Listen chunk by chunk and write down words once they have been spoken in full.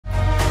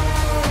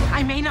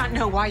I may not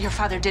know why your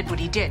father did what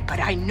he did, but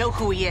I know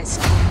who he is.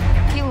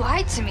 He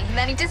lied to me, and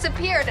then he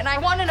disappeared, and I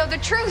want to know the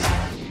truth.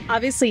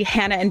 Obviously,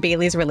 Hannah and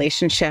Bailey's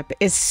relationship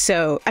is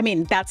so, I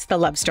mean, that's the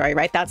love story,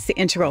 right? That's the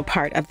integral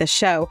part of the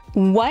show.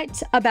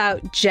 What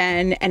about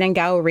Jen and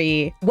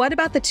Angourie? What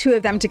about the two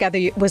of them together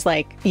was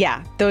like,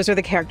 yeah, those are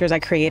the characters I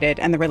created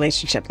and the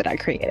relationship that I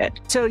created?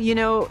 So, you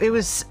know, it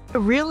was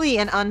really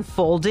an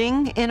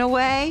unfolding in a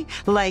way.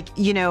 Like,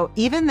 you know,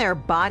 even their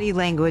body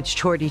language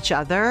toward each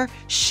other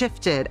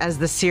shifted as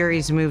the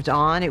series moved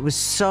on. It was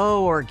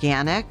so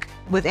organic.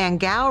 With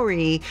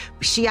Angourie,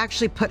 she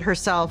actually put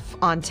herself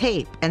on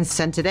tape and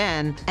sent it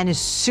in. And as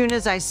soon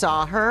as I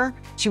saw her,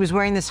 she was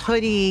wearing this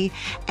hoodie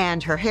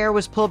and her hair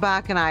was pulled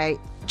back. And I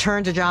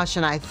turned to Josh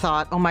and I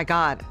thought, oh my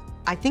God,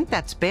 I think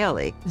that's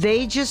Bailey.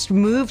 They just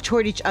moved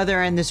toward each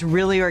other in this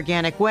really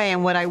organic way.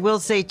 And what I will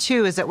say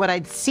too is that what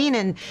I'd seen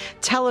in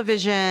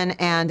television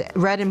and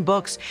read in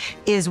books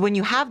is when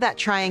you have that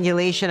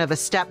triangulation of a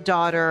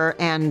stepdaughter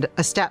and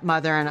a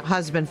stepmother and a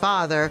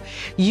husband-father,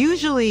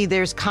 usually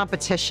there's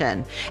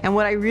competition. And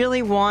what I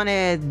really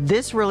wanted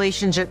this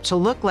relationship to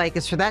look like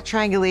is for that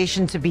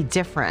triangulation to be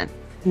different.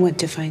 What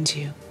defines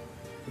you?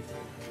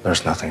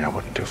 There's nothing I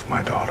wouldn't do for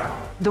my daughter.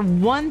 The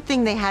one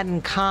thing they had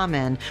in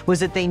common was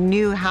that they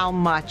knew how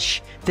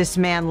much this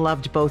man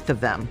loved both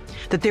of them,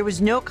 that there was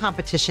no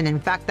competition. In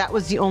fact, that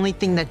was the only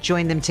thing that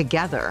joined them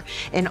together.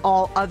 In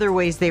all other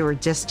ways, they were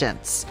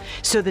distance.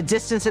 So the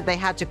distance that they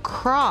had to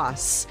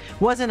cross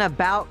wasn't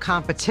about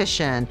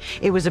competition.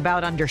 It was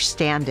about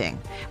understanding,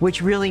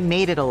 which really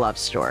made it a love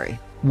story.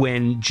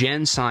 When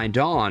Jen signed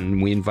on,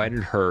 we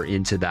invited her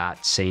into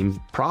that same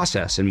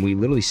process, and we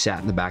literally sat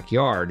in the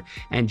backyard.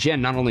 And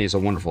Jen not only is a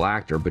wonderful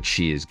actor, but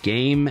she is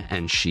game,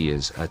 and she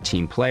is a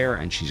team player,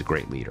 and she's a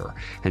great leader.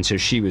 And so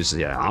she was,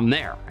 yeah, I'm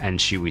there. And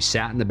we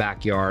sat in the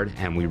backyard,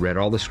 and we read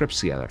all the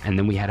scripts together. And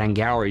then we had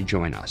Angourie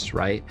join us,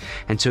 right?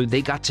 And so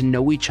they got to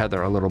know each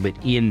other a little bit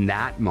in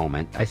that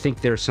moment. I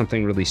think there's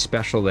something really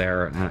special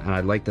there, and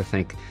I'd like to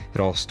think it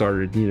all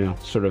started, you know,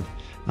 sort of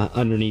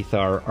underneath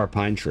our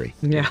pine tree.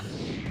 Yeah.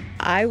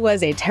 I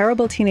was a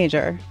terrible teenage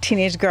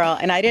girl,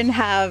 and I didn't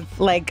have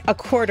like a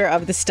quarter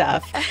of the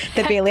stuff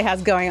that Bailey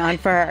has going on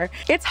for her.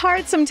 It's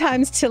hard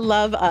sometimes to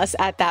love us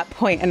at that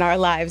point in our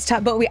lives,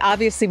 but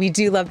we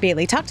do love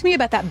Bailey. Talk to me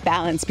about that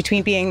balance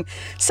between being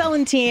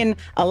sullen teen,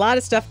 a lot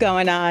of stuff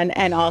going on,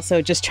 and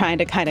also just trying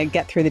to kind of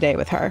get through the day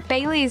with her.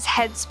 Bailey's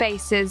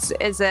headspace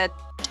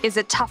is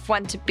a tough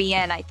one to be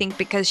in, I think,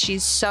 because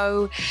she's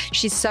so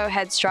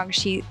headstrong.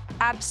 She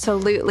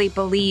absolutely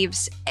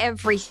believes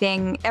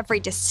everything, every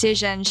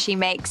decision she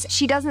makes.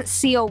 She doesn't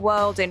see a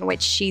world in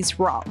which she's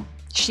wrong.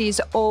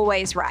 She's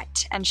always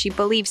right, and she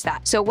believes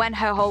that. So when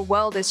her whole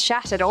world is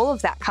shattered, all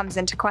of that comes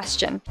into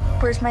question.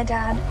 Where's my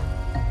dad?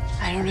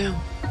 I don't know.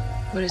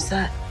 What is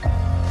that?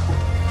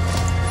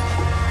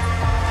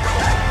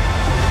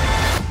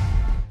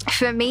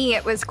 For me,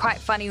 it was quite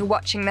funny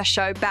watching the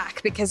show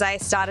back because I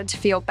started to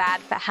feel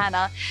bad for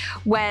Hannah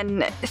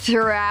when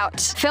throughout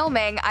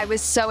filming, I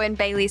was so in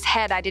Bailey's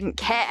head, I didn't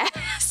care.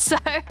 So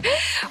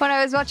when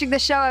I was watching the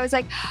show, I was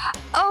like,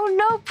 oh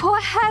no, poor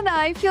Hannah,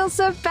 I feel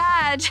so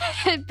bad.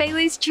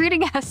 Bailey's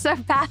treating her so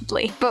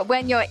badly. But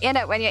when you're in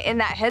it, when you're in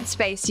that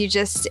headspace,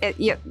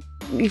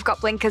 you've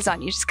got blinkers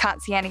on, you just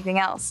can't see anything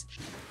else.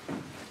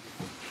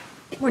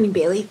 Morning,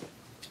 Bailey.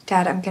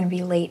 Dad, I'm gonna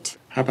be late.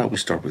 How about we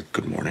start with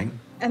good morning?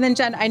 And then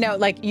Jen, I know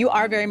like you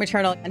are very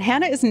maternal, and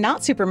Hannah is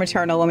not super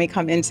maternal when we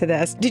come into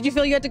this. Did you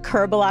feel you had to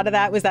curb a lot of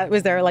that? Was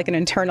there like an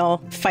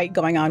internal fight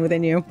going on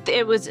within you?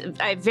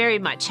 I very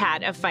much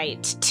had a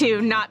fight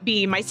to not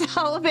be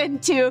myself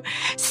and to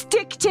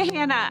stick to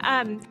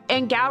Hannah.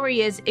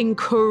 Angourie is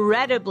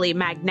incredibly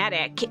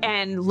magnetic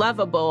and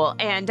lovable,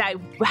 and I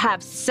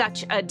have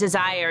such a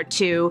desire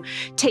to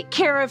take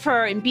care of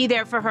her and be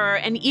there for her.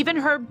 And even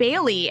her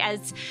Bailey,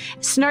 as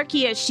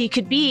snarky as she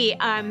could be,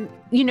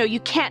 you know, you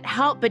can't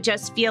help but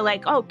just feel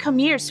like, oh, come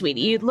here, sweetie.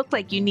 You look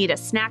like you need a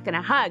snack and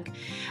a hug.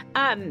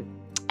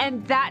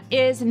 And that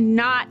is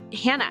not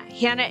Hannah.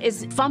 Hannah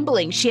is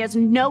fumbling. She has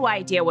no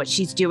idea what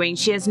she's doing.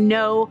 She has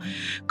no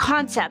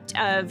concept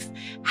of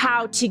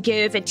how to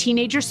give a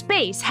teenager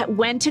space,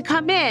 when to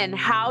come in,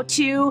 how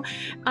to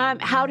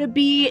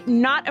be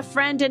not a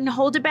friend and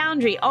hold a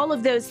boundary. All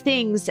of those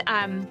things,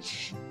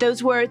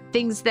 those were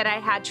things that I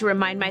had to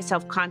remind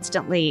myself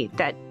constantly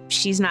that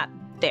she's not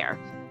there.